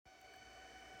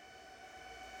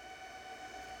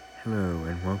Hello,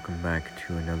 and welcome back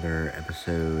to another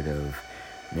episode of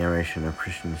Narration of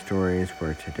Christian Stories,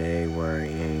 where today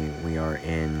we are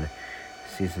in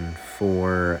Season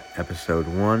 4, Episode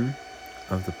 1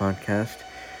 of the podcast,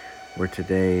 where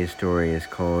today's story is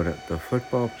called The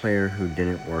Football Player Who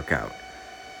Didn't Work Out.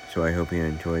 So I hope you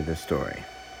enjoy this story.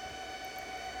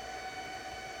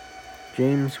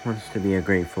 James wants to be a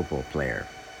great football player.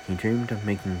 He dreamed of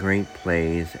making great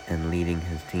plays and leading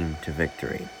his team to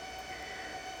victory.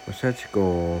 With such a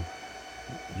goal,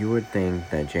 you would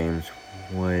think that James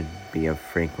would be a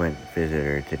frequent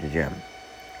visitor to the gym.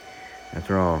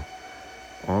 After all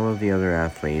of the other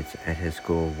athletes at his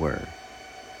school were.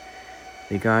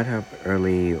 They got up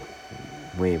early,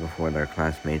 way before their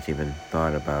classmates even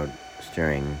thought about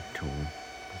starting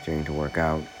to work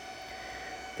out.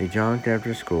 They jogged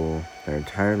after school. Their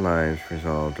entire lives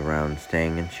revolved around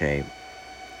staying in shape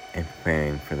and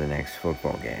preparing for the next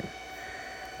football game.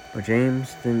 But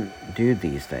James didn't do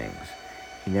these things.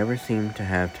 He never seemed to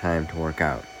have time to work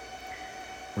out.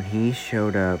 When he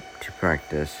showed up to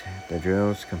practice, the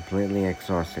drills completely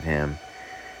exhausted him.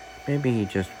 Maybe he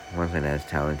just wasn't as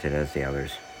talented as the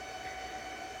others.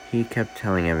 He kept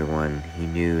telling everyone he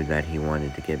knew that he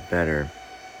wanted to get better.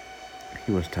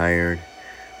 He was tired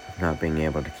of not being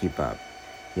able to keep up,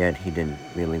 yet he didn't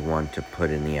really want to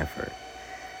put in the effort.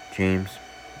 "James,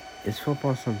 is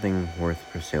football something worth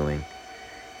pursuing?"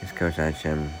 his coach asked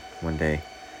him one day.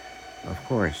 "Of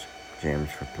course," James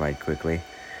replied quickly.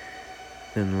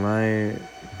 Then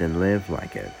live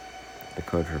like it," the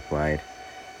coach replied.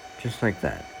 Just like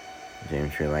that,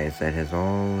 James realized that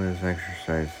all his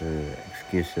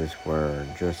excuses were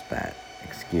just that,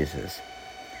 excuses.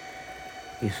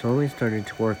 He slowly started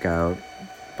to work out,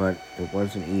 but it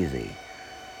wasn't easy.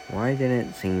 Why didn't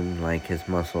it seem like his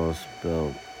muscles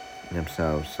built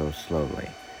themselves so slowly?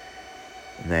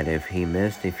 And that if he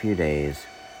missed a few days,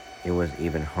 it was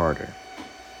even harder.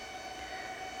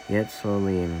 Yet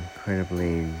slowly,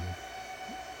 incredibly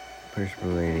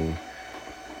perspicating,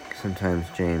 sometimes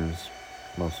James'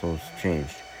 muscles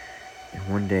changed. And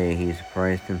one day he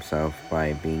surprised himself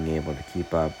by being able to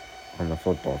keep up on the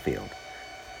football field.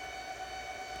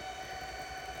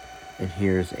 And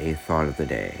here's a thought of the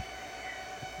day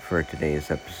for today's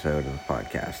episode of the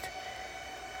podcast.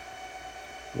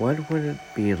 What would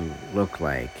it look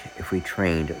like if we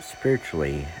trained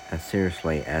spiritually as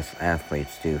seriously as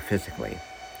athletes do physically?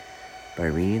 By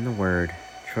reading the Word,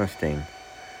 trusting,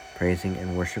 praising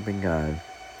and worshiping God,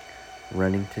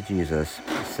 running to Jesus,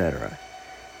 etc.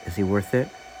 Is he worth it?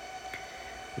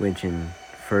 Which in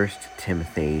 1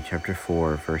 Timothy chapter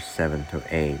 4, verse 7 to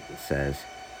 8 says,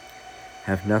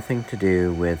 "Have nothing to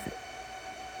do with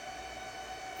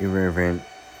irreverent,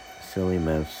 silly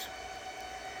myths.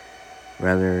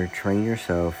 Rather, train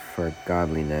yourself for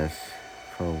godliness,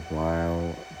 for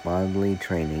while bodily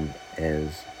training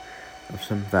is of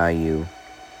some value,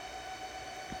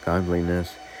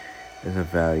 godliness is of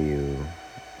value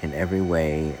in every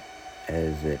way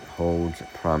as it holds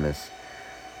promise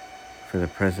for the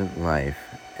present life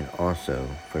and also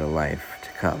for the life to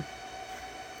come."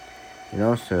 And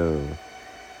also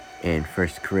in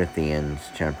 1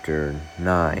 Corinthians chapter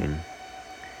 9,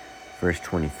 verse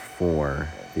 24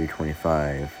 through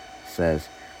 25 says,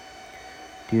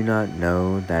 "Do you not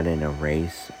know that in a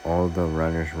race all the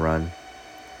runners run,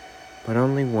 but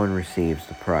only one receives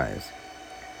the prize?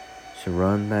 So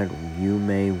run that you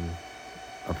may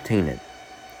obtain it.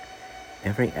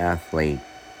 Every athlete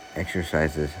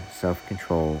exercises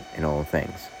self-control in all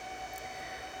things.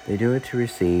 They do it to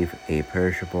receive a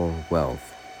perishable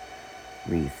wealth,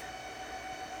 wreath,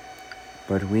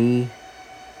 but we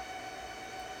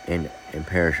an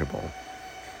imperishable."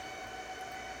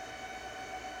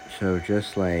 So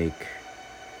just like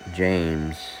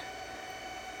James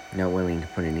not willing to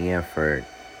put in the effort,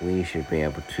 we should be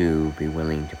able to be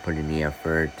willing to put in the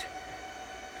effort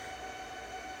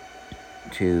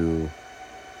to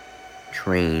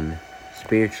train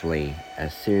spiritually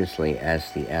as seriously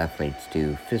as the athletes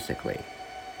do physically.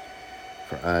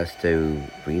 For us to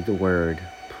read the Word,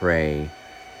 pray,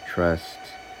 trust,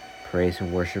 praise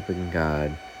and worship in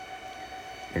God,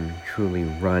 and truly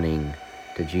running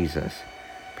to Jesus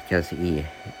because he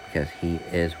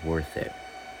is worth it.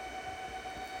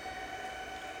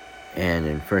 And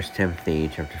in 1 Timothy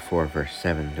chapter 4, verse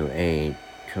 7 to 8,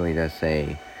 truly does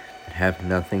say that have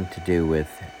nothing to do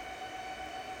with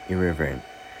irreverent,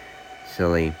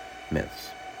 silly myths.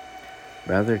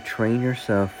 Rather, train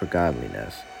yourself for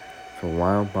godliness, for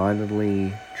while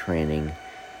bodily training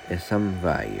is of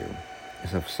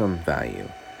some value,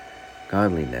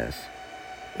 godliness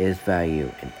is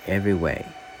value in every way,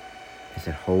 as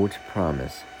it holds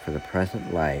promise for the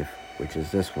present life which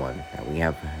is this one that we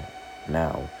have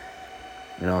now,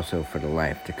 and also for the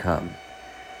life to come,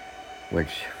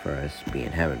 which for us be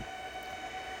in heaven.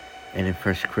 And in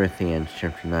 1 Corinthians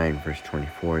chapter 9, verse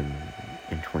 24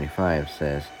 and 25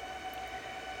 says,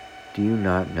 "Do you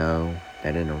not know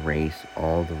that in a race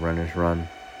all the runners run,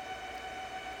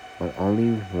 but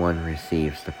only one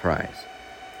receives the prize?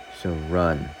 So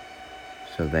run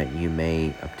so that you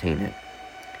may obtain it.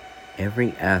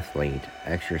 Every athlete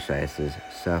exercises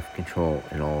self-control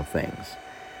in all things.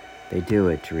 They do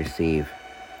it to receive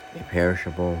a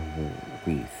perishable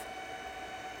wreath,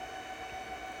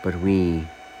 but we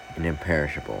an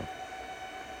imperishable."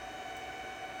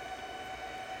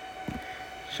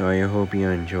 So I hope you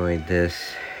enjoyed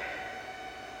this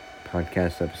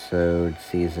podcast episode,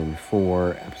 season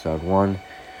 4, episode 1.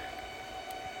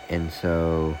 And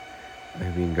so I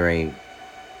hope you great.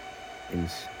 I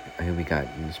hope you got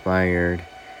inspired,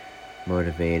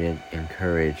 motivated,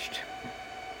 encouraged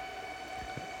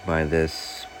by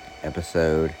this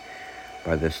episode,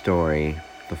 by the story,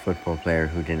 the football player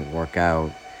who didn't work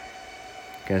out.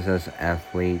 Because as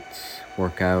athletes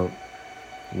work out,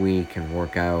 we can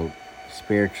work out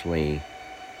spiritually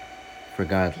for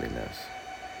godliness,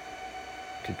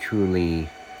 to truly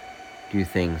do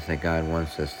things that God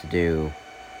wants us to do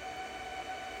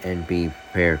and be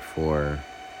prepared for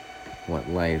what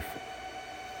life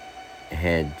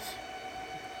ahead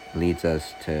leads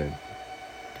us to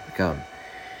become.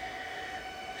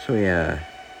 So yeah,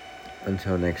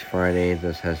 until next Friday,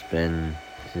 this has been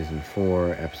season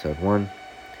 4, episode 1.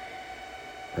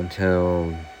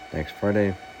 Until next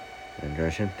Friday, I'm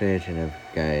Josh Imptage, and if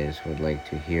you guys would like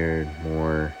to hear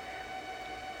more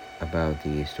about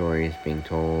the stories being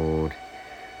told,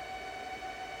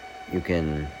 you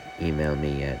can email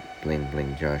me at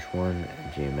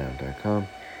blingblingjosh1@gmail.com.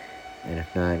 And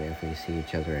if not, if we see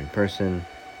each other in person,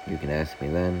 you can ask me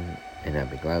then, and I'll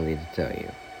be gladly to tell you.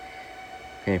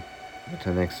 Okay,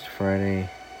 until next Friday.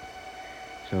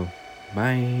 So,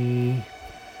 bye.